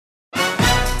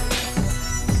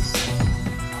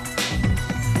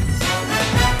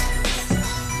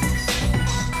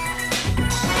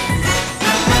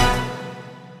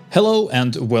Hello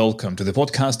and welcome to the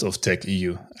podcast of Tech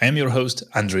EU. I am your host,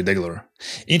 Andrew Degler.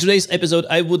 In today's episode,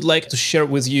 I would like to share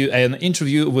with you an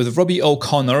interview with Robbie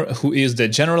O'Connor, who is the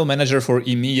General Manager for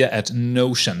EMEA at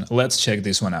Notion. Let's check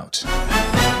this one out.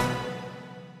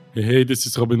 Hey, this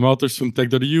is Robin Wouters from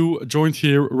Tech.eu, joined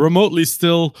here remotely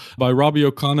still by Robbie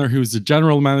O'Connor, who's the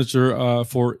General Manager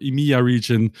for EMEA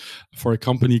region for a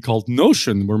company called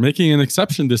Notion. We're making an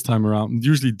exception this time around. We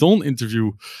usually don't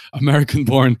interview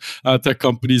American-born tech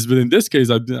companies, but in this case,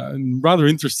 I'm rather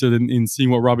interested in seeing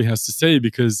what Robbie has to say,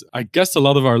 because I guess a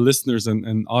lot of our listeners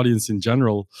and audience in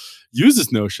general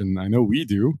uses Notion. I know we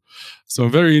do. So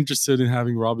I'm very interested in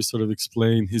having Robbie sort of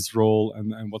explain his role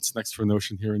and what's next for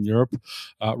Notion here in Europe.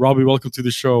 Robbie, welcome to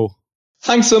the show.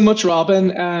 Thanks so much,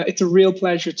 Robin. It's a real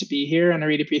pleasure to be here, and I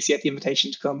really appreciate the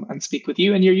invitation to come and speak with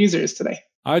you and your users today.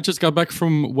 I just got back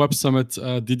from Web Summit.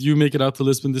 Did you make it out to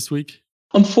Lisbon this week?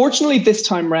 Unfortunately, this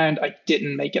time round, I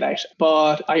didn't make it out,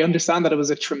 but I understand that it was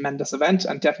a tremendous event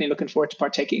and definitely looking forward to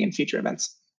partaking in future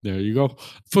events. There you go.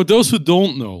 For those who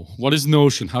don't know, what is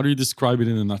Notion? How do you describe it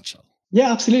in a nutshell?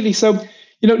 Yeah, absolutely. So,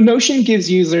 Notion gives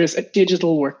users a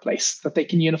digital workplace that they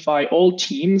can unify all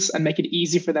teams and make it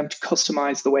easy for them to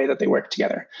customize the way that they work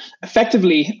together.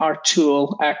 Effectively, our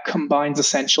tool combines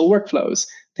essential workflows,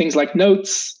 things like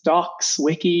notes, docs,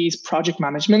 wikis, project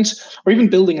management, or even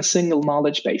building a single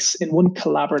knowledge base in one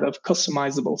collaborative,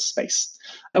 customizable space.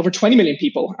 Over 20 million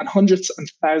people and hundreds and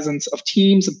thousands of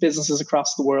teams and businesses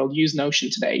across the world use Notion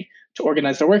today to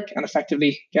organize their work and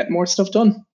effectively get more stuff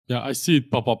done. Yeah, I see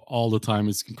it pop up all the time.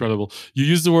 It's incredible. You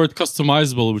use the word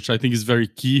customizable, which I think is very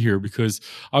key here, because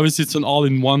obviously it's an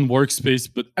all-in-one workspace,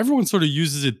 but everyone sort of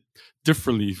uses it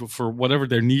differently for whatever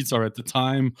their needs are at the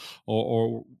time,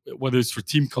 or whether it's for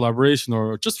team collaboration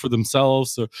or just for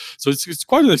themselves. So it's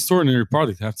quite an extraordinary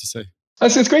product, I have to say.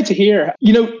 It's great to hear.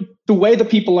 The way that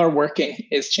people are working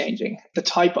is changing. The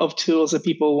type of tools that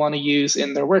people want to use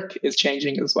in their work is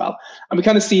changing as well. And we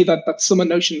kind of see that some of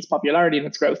Notion's popularity and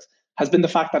its growth has been the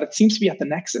fact that it seems to be at the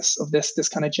nexus of this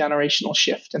kind of generational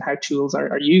shift in how tools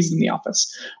are used in the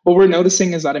office. What we're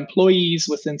noticing is that employees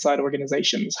inside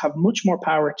organizations have much more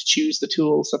power to choose the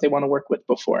tools that they want to work with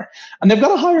before. And they've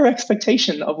got a higher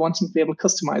expectation of wanting to be able to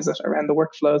customize it around the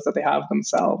workflows that they have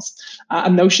themselves.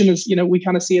 And Notion is, we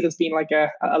kind of see it as being like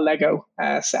a Lego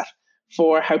set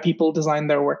for how people design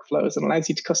their workflows, and allows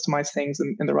you to customize things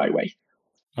in the right way.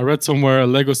 I read somewhere a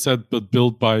Lego set, but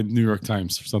built by New York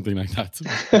Times or something like that,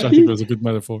 which I think was a good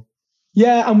metaphor.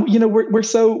 Yeah, and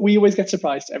we always get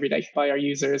surprised every day by our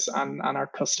users and our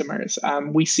customers.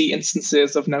 We see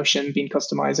instances of Notion being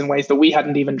customized in ways that we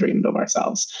hadn't even dreamed of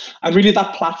ourselves. And really,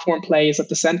 that platform play is at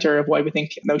the center of why we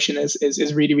think Notion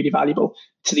is really, really valuable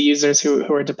to the users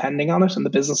who are depending on it, and the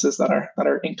businesses that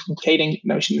are inculcating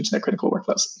Notion into their critical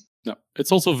workflows. Yeah,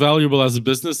 it's also valuable as a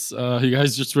business. You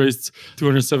guys just raised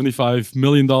 $275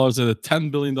 million at a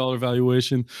 $10 billion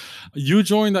valuation. You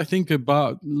joined, I think,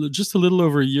 about just a little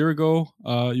over a year ago.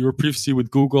 You were previously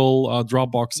with Google,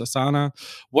 Dropbox, Asana.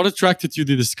 What attracted you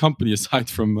to this company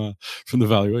aside from the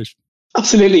valuation?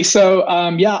 Absolutely. So,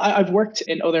 I've worked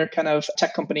in other kind of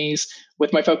tech companies,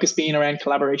 with my focus being around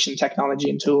collaboration, technology,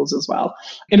 and tools as well.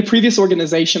 In a previous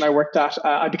organization I worked at,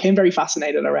 I became very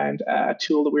fascinated around a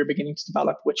tool that we were beginning to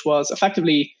develop, which was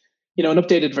effectively an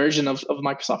updated version of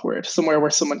Microsoft Word, somewhere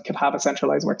where someone could have a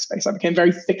centralized workspace. I became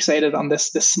very fixated on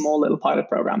this small little pilot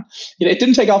program. It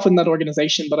didn't take off in that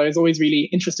organization, but I was always really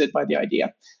interested by the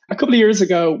idea. A couple of years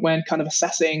ago, when kind of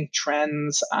assessing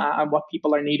trends and what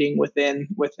people are needing within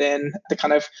the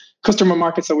kind of customer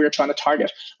markets that we were trying to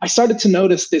target, I started to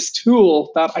notice this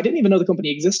tool that I didn't even know the company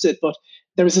existed, but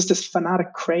there was just this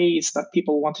fanatic craze that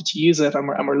people wanted to use it, and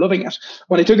we're loving it.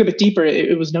 When I took it a bit deeper,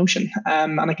 it was Notion,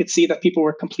 and I could see that people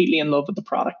were completely in love with the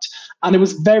product. And it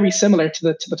was very similar to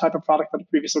the type of product that the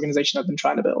previous organization had been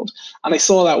trying to build. And I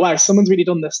saw that, wow, someone's really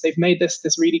done this. They've made this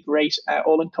really great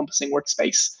all-encompassing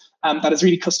workspace that is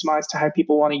really customized to how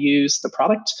people want to use the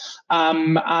product.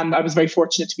 And I was very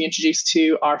fortunate to be introduced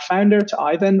to our founder, to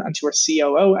Ivan, and to our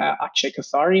COO, Akshay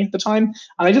Kothari at the time.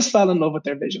 And I just fell in love with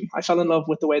their vision. I fell in love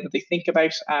with the way that they think about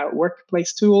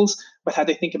workplace tools, with how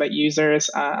they think about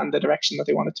users, and the direction that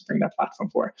they wanted to bring their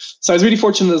platform for. So I was really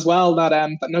fortunate as well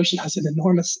that Notion has an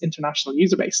enormous international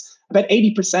user base. About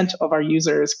 80% of our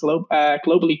users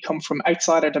globally come from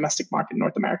outside our domestic market in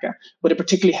North America, with a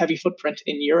particularly heavy footprint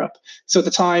in Europe. So at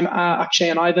the time, Akshay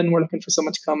and Ivan were looking for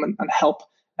someone to come and help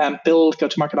build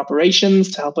go-to-market operations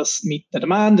to help us meet the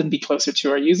demand and be closer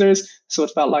to our users. So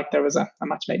it felt like there was a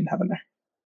match made in heaven there.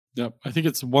 Yeah, I think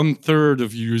it's 1/3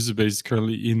 of your user base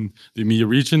currently in the EMEA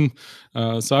region.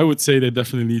 So I would say they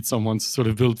definitely need someone to sort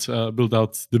of build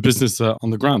out the business on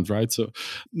the ground, right? So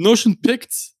Notion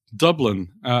picked Dublin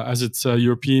as its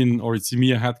European or its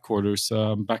EMEA headquarters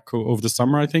back over the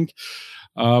summer, I think.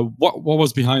 What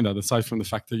was behind that, aside from the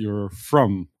fact that you're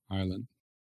from Ireland?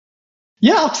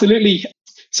 Yeah, absolutely.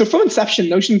 So from inception,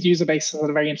 Notion's user base has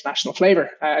a very international flavor.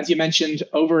 As you mentioned,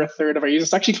 over a third of our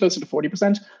users, actually closer to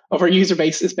 40% of our user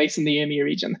base is based in the EMEA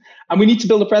region. And we need to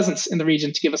build a presence in the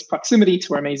region to give us proximity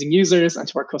to our amazing users and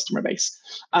to our customer base.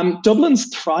 Dublin's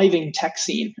thriving tech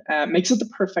scene makes it the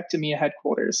perfect EMEA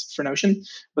headquarters for Notion,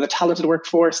 with a talented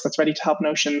workforce that's ready to help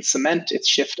Notion cement its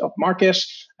shift up market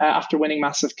after winning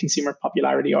massive consumer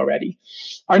popularity already.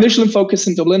 Our initial focus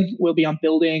in Dublin will be on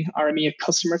building our EMEA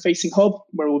customer-facing hub,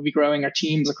 where we'll be growing our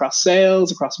teams across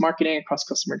sales, across marketing, across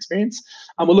customer experience.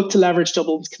 And we'll look to leverage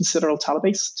Dublin's considerable talent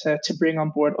base to bring on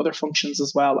board other functions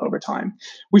as well over time.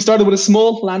 We started with a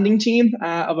small landing team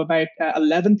of about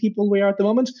 11 people we are at the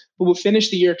moment, but we'll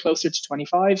finish the year closer to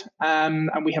 25.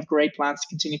 And we have great plans to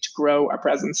continue to grow our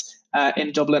presence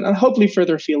in Dublin and hopefully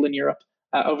further afield in Europe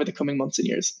over the coming months and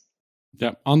years.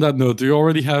 Yeah. On that note, do you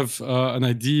already have an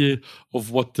idea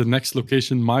of what the next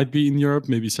location might be in Europe?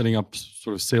 Maybe setting up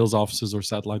sort of sales offices or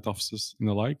satellite offices and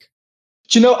the like?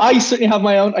 Do you know, I certainly have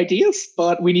my own ideas,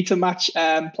 but we need to match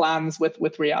plans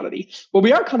with reality. What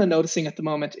we are kind of noticing at the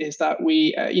moment is that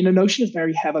Notion is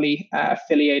very heavily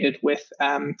affiliated with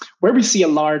where we see a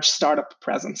large startup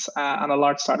presence and a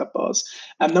large startup buzz.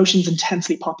 Notion's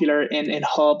intensely popular in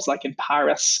hubs like in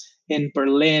Paris, in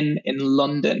Berlin, in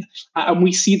London. And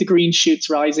we see the green shoots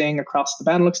rising across the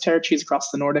Benelux territories, across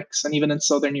the Nordics, and even in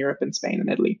Southern Europe, in Spain and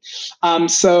Italy.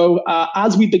 So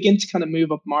as we begin to kind of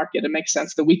move up market, it makes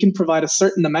sense that we can provide a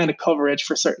certain amount of coverage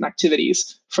for certain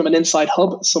activities from an inside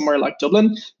hub somewhere like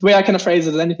Dublin. The way I kind of phrase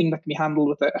it is anything that can be handled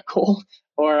with a call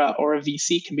or a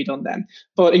VC can be done then.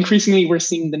 But increasingly, we're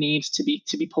seeing the need to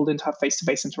be pulled in to have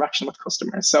face-to-face interaction with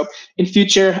customers. So in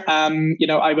future,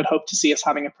 I would hope to see us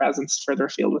having a presence further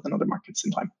afield within other markets in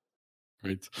time.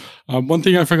 Great. One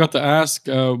thing I forgot to ask,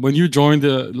 when you joined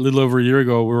a little over a year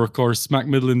ago, we were, of course, smack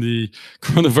middle in the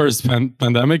coronavirus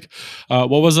pandemic. What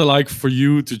was it like for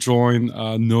you to join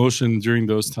Notion during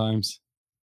those times?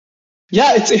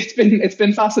 Yeah, it's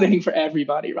been fascinating for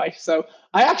everybody, right? So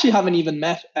I actually haven't even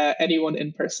met anyone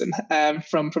in person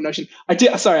from Notion. I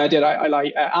did. Sorry, I did. I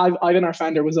lie. Ivan, our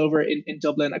founder, was over in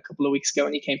Dublin a couple of weeks ago,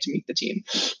 and he came to meet the team.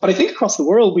 But I think across the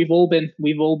world, we've all been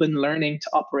learning to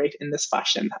operate in this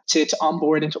fashion, to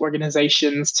onboard into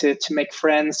organizations, to make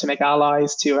friends, to make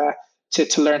allies, to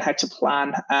learn how to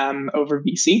plan over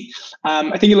VC.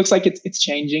 I think it looks like it's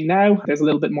changing now. There's a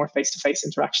little bit more face-to-face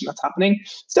interaction that's happening.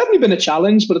 It's definitely been a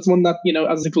challenge, but it's one that,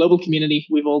 as a global community,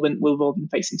 we've all been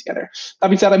facing together. That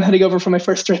being said, I'm heading over for my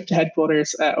first trip to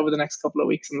headquarters over the next couple of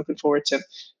weeks. I'm looking forward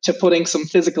to putting some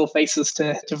physical faces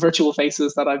to virtual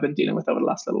faces that I've been dealing with over the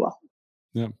last little while.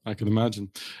 Yeah, I can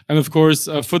imagine. And of course,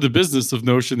 for the business of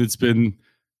Notion, it's been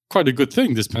quite a good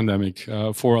thing, this pandemic,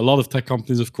 for a lot of tech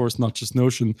companies, of course, not just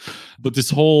Notion, but this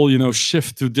whole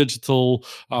shift to digital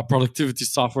productivity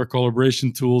software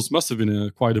collaboration tools must have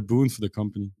been quite a boon for the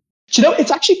company.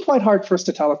 It's actually quite hard for us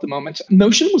to tell at the moment.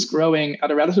 Notion was growing at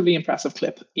a relatively impressive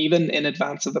clip, even in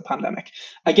advance of the pandemic.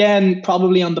 Again,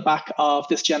 probably on the back of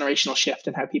this generational shift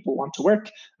in how people want to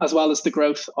work, as well as the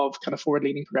growth of kind of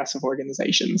forward-leaning progressive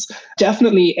organizations.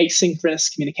 Definitely asynchronous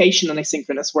communication and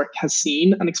asynchronous work has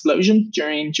seen an explosion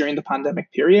during the pandemic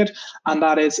period, and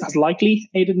that has likely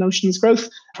aided Notion's growth,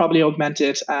 probably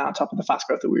augmented on top of the fast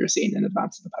growth that we were seeing in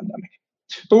advance of the pandemic.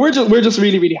 But we're just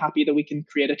really, really happy that we can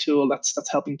create a tool that's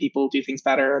helping people do things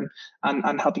better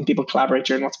and helping people collaborate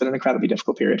during what's been an incredibly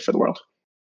difficult period for the world.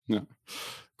 Yeah,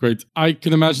 great. I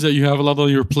can imagine that you have a lot on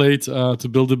your plate to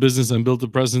build a business and build a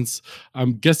presence.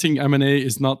 I'm guessing M&A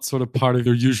is not sort of part of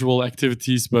your usual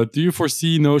activities, but do you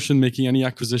foresee Notion making any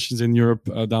acquisitions in Europe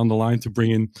down the line to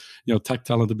bring in tech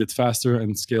talent a bit faster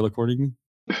and scale accordingly?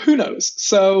 Who knows?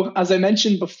 So as I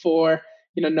mentioned before,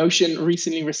 Notion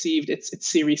recently received its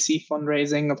Series C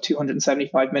fundraising of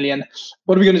 275 million.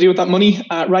 What are we going to do with that money?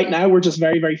 Right now, we're just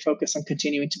very, very focused on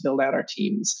continuing to build out our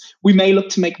teams. We may look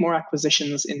to make more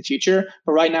acquisitions in future,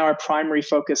 but right now our primary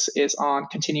focus is on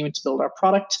continuing to build our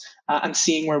product and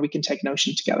seeing where we can take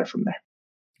Notion together from there.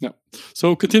 Yeah.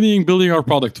 So continuing building our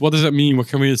product, what does that mean? What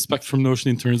can we expect from Notion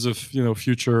in terms of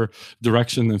future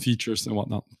direction and features and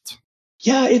whatnot?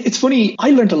 Yeah, it's funny.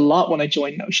 I learned a lot when I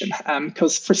joined Notion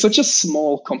because for such a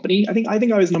small company, I think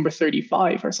I was number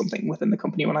 35 or something within the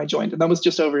company when I joined, and that was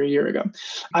just over a year ago.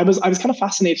 I was kind of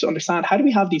fascinated to understand, how do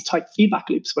we have these tight feedback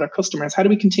loops with our customers? How do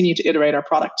we continue to iterate our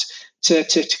product to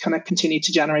kind of continue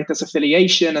to generate this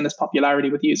affiliation and this popularity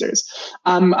with users.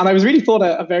 And I was really thought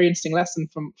a very interesting lesson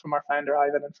from our founder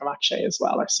Ivan and from Akshay as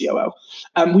well, our COO.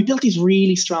 We built these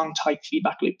really strong tight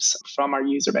feedback loops from our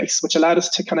user base, which allowed us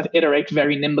to kind of iterate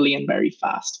very nimbly and very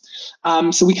fast.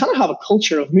 So we kind of have a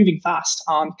culture of moving fast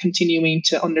on continuing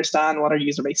to understand what our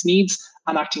user base needs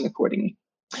and acting accordingly.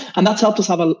 And that's helped us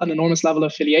have an enormous level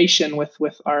of affiliation with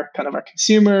our kind of our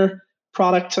consumer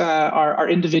product, our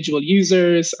individual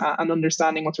users, and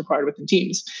understanding what's required within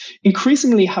teams.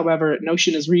 Increasingly, however,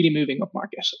 Notion is really moving up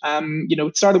market.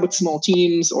 It started with small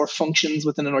teams or functions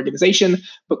within an organization,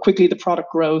 but quickly the product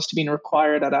grows to being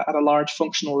required at a large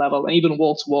functional level and even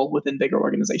wall to wall within bigger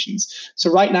organizations.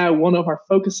 So right now, one of our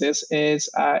focuses is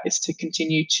to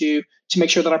continue to make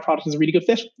sure that our product is a really good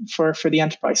fit for the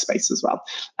enterprise space as well.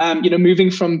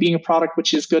 Moving from being a product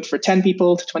which is good for 10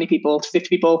 people to 20 people to 50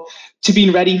 people to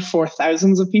being ready for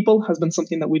thousands of people has been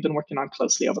something that we've been working on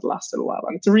closely over the last little while.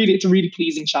 And it's a really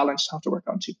pleasing challenge to have to work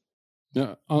on too.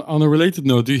 Yeah. On a related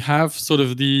note, do you have sort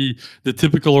of the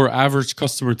typical or average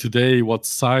customer today? What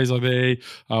size are they?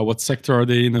 What sector are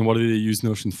they in? And what do they use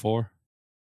Notion for?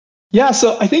 Yeah,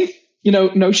 so I think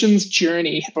Notion's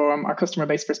journey from our customer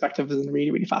base perspective is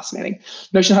really fascinating.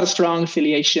 Notion had a strong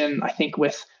affiliation, I think,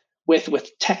 with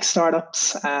tech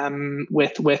startups,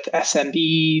 with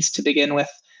SMBs to begin with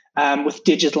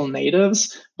digital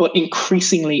natives, but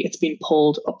increasingly it's been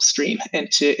pulled upstream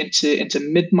into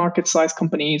mid-market size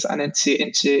companies and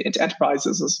into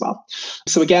enterprises as well.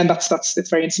 So again, it's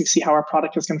very interesting to see how our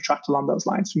product is going to track along those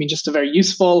lines. From being just a very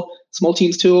useful small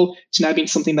teams tool to now being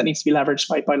something that needs to be leveraged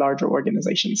by larger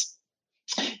organizations.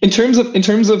 In terms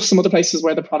of some other places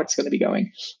where the product's going to be going,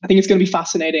 I think it's going to be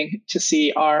fascinating to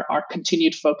see our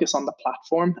continued focus on the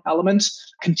platform element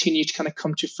continue to kind of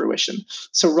come to fruition.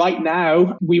 So right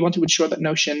now, we want to ensure that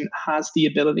Notion has the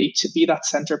ability to be that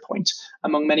center point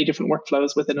among many different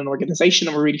workflows within an organization,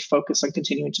 and we're really focused on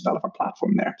continuing to develop our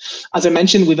platform there. As I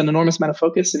mentioned, we have an enormous amount of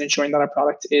focus in ensuring that our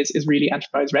product is really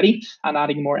enterprise ready and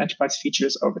adding more enterprise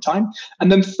features over time.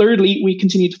 And then thirdly, we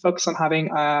continue to focus on having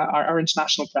our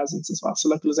international presence as well. So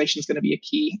localization is going to be a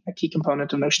key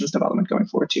component of Notion's development going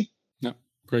forward too. Yeah,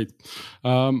 great.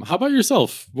 How about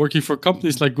yourself? Working for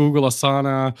companies like Google,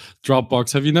 Asana,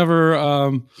 Dropbox, have you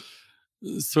never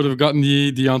sort of gotten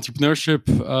the entrepreneurship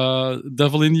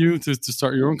devil in you to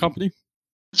start your own company?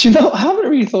 I haven't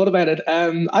really thought about it.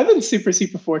 I've been super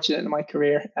fortunate in my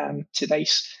career to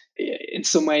date. In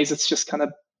some ways, it's just kind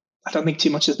of, I don't think too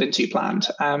much has been too planned.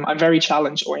 I'm very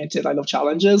challenge oriented. I love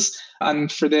challenges.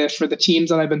 And for the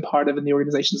teams that I've been part of and the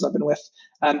organizations I've been with,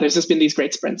 there's just been these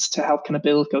great sprints to help kind of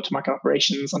build go-to-market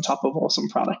operations on top of awesome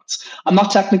products. I'm not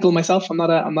technical myself. I'm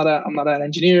not an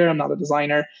engineer. I'm not a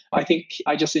designer. I think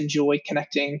I just enjoy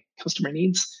connecting customer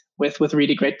needs with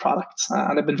really great products.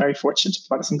 And I've been very fortunate to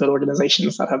find some good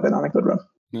organizations that have been on a good run.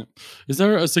 Yeah. Is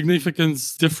there a significant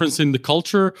difference in the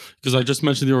culture? Because I just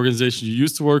mentioned the organization you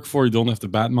used to work for. You don't have to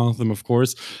badmouth them, of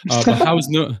course. But how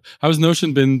has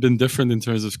Notion been different in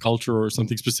terms of culture or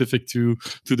something specific to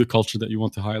the culture that you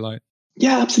want to highlight?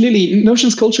 Yeah, absolutely.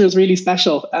 Notion's culture is really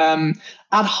special.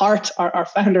 At heart, our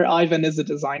founder, Ivan, is a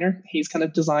designer. He's kind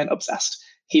of design obsessed.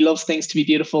 He loves things to be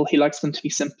beautiful. He likes them to be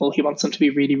simple. He wants them to be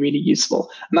really useful.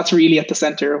 And that's really at the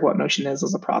center of what Notion is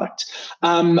as a product.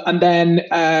 And then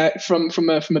from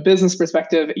a business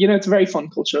perspective, it's a very fun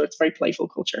culture. It's a very playful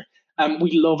culture.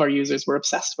 We love our users. We're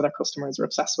obsessed with our customers. We're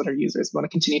obsessed with our users. We want to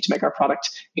continue to make our product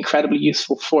incredibly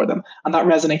useful for them. And that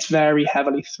resonates very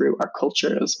heavily through our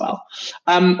culture as well.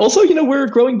 Also, we're a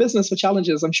growing business with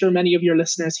challenges. I'm sure many of your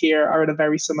listeners here are in a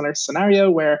very similar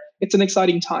scenario where it's an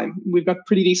exciting time. We've got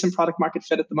pretty decent product market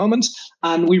fit at the moment.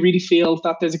 And we really feel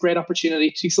that there's a great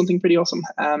opportunity to do something pretty awesome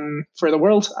for the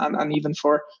world and even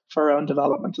for our own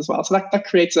development as well. So that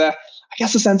creates a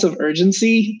sense of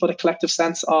urgency, but a collective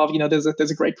sense of, there's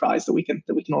a great prize that we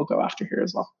can all go after here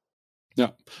as well. Yeah.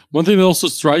 One thing that also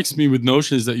strikes me with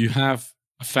Notion is that you have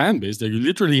a fan base, that you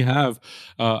literally have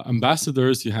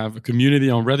ambassadors. You have a community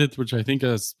on Reddit, which I think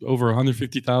has over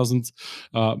 150,000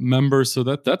 members. So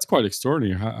that's quite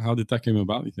extraordinary. How did that come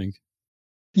about, you think?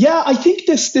 Yeah, I think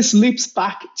this loops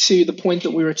back to the point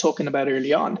that we were talking about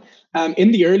early on.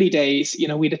 In the early days,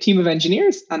 we had a team of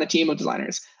engineers and a team of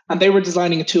designers, and they were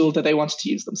designing a tool that they wanted to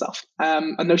use themselves.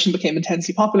 And Notion became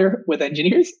intensely popular with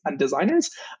engineers and designers.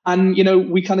 And,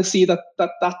 we kind of see that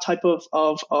type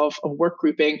of work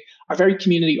grouping are very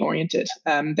community oriented.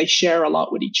 They share a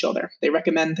lot with each other. They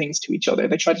recommend things to each other.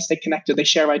 They try to stay connected. They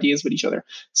share ideas with each other.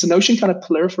 So Notion kind of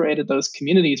proliferated those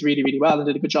communities really well and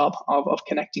did a good job of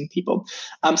connecting people.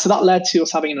 So that led to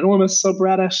us having an enormous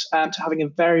subreddit and to having a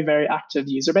very active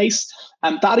user base.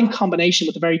 That in combination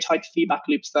with the very tight feedback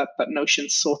loops that Notion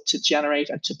sought to generate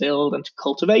and to build and to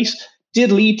cultivate did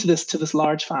lead to this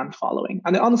large fan following.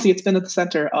 And honestly, it's been at the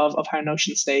center of how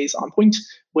Notion stays on point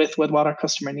with what our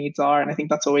customer needs are. And I think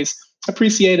that's always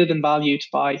appreciated and valued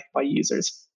by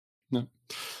users.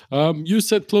 Yeah. You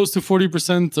said close to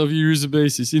 40% of your user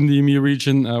base is in the EMEA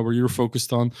region where you're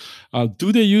focused on.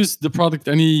 Do they use the product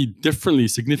any differently,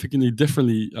 significantly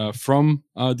differently from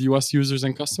the US users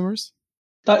and customers?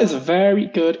 That is a very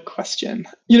good question.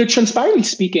 Transparently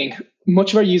speaking,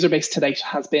 much of our user base to date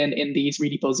has been in these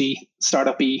really buzzy,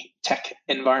 startup-y tech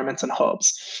environments and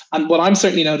hubs. And what I'm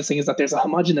certainly noticing is that there's a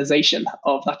homogenization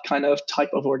of that kind of type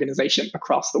of organization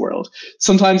across the world.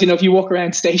 Sometimes, if you walk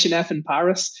around Station F in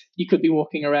Paris, you could be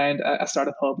walking around a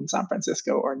startup hub in San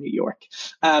Francisco or New York.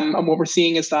 And what we're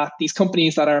seeing is that these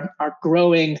companies that are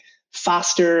growing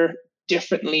faster,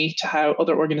 differently to how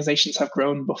other organizations have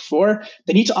grown before,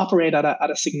 they need to operate at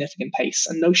a significant pace.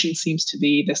 And Notion seems to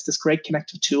be this great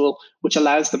connective tool which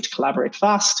allows them to collaborate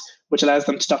fast, which allows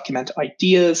them to document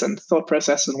ideas and thought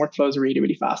processes and workflows really,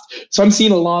 really fast. So I'm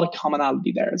seeing a lot of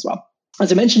commonality there as well. As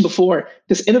I mentioned before,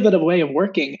 this innovative way of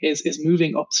working is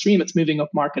moving upstream. It's moving up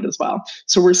market as well.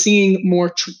 So we're seeing more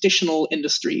traditional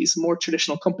industries, more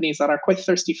traditional companies that are quite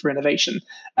thirsty for innovation,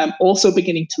 also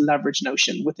beginning to leverage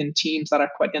Notion within teams that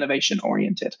are quite innovation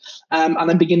oriented. And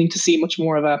I'm beginning to see much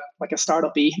more of a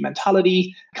startup-y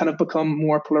mentality kind of become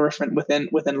more proliferant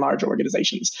within large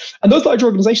organizations. And those large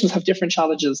organizations have different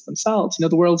challenges themselves.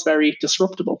 The world's very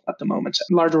disruptible at the moment.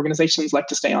 Large organizations like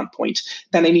to stay on point.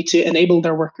 Then they need to enable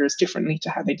their workers differently to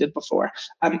how they did before.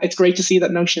 It's great to see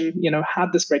that Notion,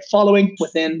 had this great following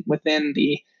within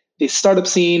the startup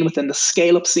scene, within the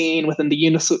scale-up scene, within the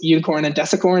unicorn and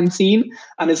decicorn scene,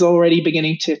 and is already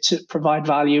beginning to provide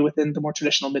value within the more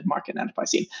traditional mid-market and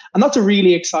enterprise scene. And that's a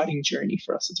really exciting journey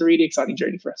for us. It's a really exciting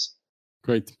journey for us.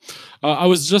 Great. I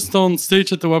was just on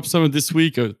stage at the Web Summit this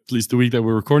week, or at least the week that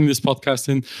we're recording this podcast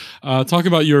in, talking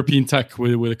about European tech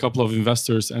with a couple of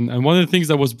investors. And one of the things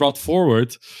that was brought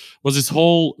forward was this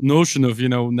whole notion of,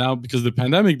 now because of the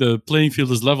pandemic, the playing field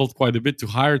is leveled quite a bit to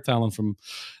hire talent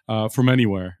from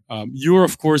anywhere. You're,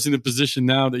 of course, in a position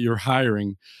now that you're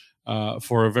hiring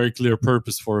for a very clear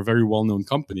purpose for a very well-known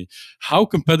company. How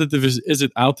competitive is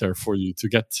it out there for you to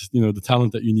get, the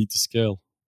talent that you need to scale?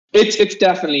 It's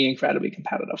definitely incredibly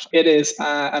competitive. It is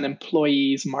an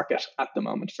employee's market at the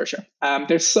moment, for sure.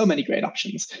 There's so many great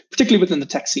options, particularly within the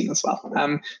tech scene as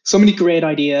well. So many great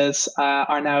ideas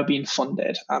are now being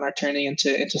funded and are turning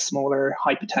into smaller,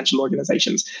 high potential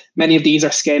organizations. Many of these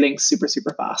are scaling super,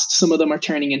 super fast. Some of them are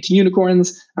turning into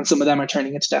unicorns, and some of them are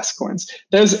turning into decicorns.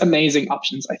 There's amazing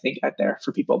options, I think, out there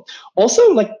for people. Also,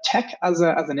 tech as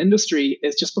an industry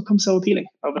has just become so appealing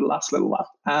over the last little while.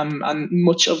 And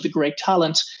much of the great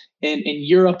talent in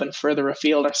Europe and further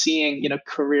afield are seeing,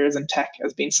 careers in tech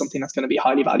as being something that's going to be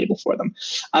highly valuable for them.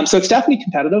 So it's definitely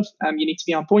competitive. You need to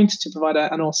be on point to provide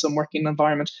an awesome working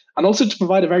environment, and also to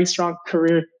provide a very strong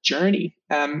career journey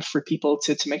for people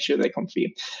to make sure they come for you.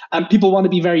 People want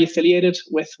to be very affiliated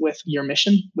with your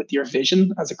mission, with your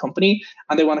vision as a company,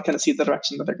 and they want to kind of see the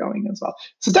direction that they're going as well.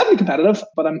 So definitely competitive,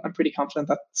 but I'm pretty confident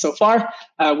that so far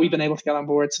we've been able to get on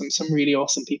board some really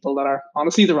awesome people that are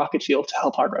honestly the rocket fuel to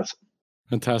help our growth.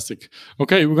 Fantastic.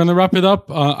 Okay, we're going to wrap it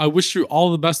up. I wish you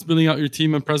all the best building out your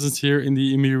team and presence here in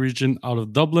the EMEA region out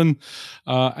of Dublin.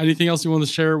 Anything else you want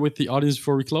to share with the audience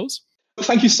before we close?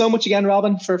 Thank you so much again,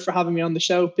 Robin, for having me on the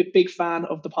show. Big fan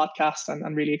of the podcast, and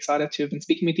I'm really excited to have been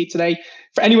speaking with you today.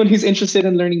 For anyone who's interested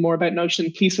in learning more about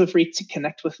Notion, please feel free to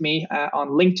connect with me on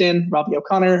LinkedIn, Robbie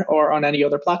O'Connor, or on any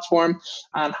other platform,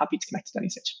 and happy to connect at any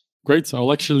stage. Great.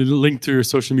 I'll actually link to your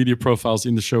social media profiles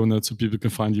in the show notes so people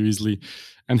can find you easily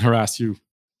and harass you.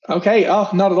 Okay. Oh,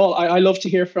 not at all. I love to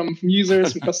hear from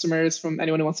users, from customers, from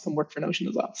anyone who wants to come work for Notion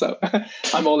as well. So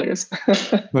I'm all ears.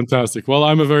 Fantastic. Well,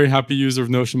 I'm a very happy user of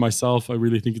Notion myself. I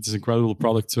really think it's an incredible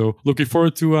product. So looking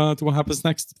forward to what happens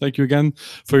next. Thank you again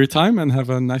for your time and have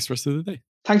a nice rest of the day.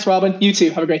 Thanks, Robin. You too.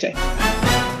 Have a great day.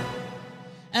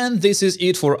 And this is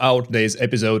it for our today's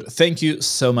episode. Thank you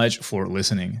so much for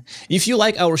listening. If you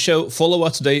like our show, follow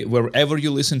us today wherever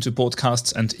you listen to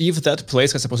podcasts, and if that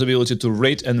place has a possibility to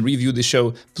rate and review the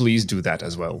show, please do that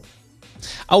as well.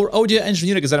 Our audio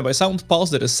engineering is done by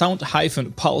SoundPulse, that is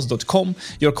sound-pulse.com.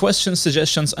 Your questions,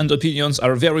 suggestions, and opinions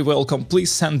are very welcome.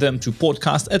 Please send them to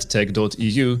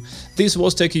podcast@tech.eu. This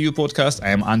was Tech.eu Podcast.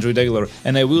 I am Andrew Degler,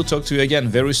 and I will talk to you again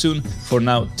very soon. For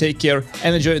now, take care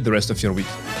and enjoy the rest of your week.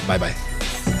 Bye-bye.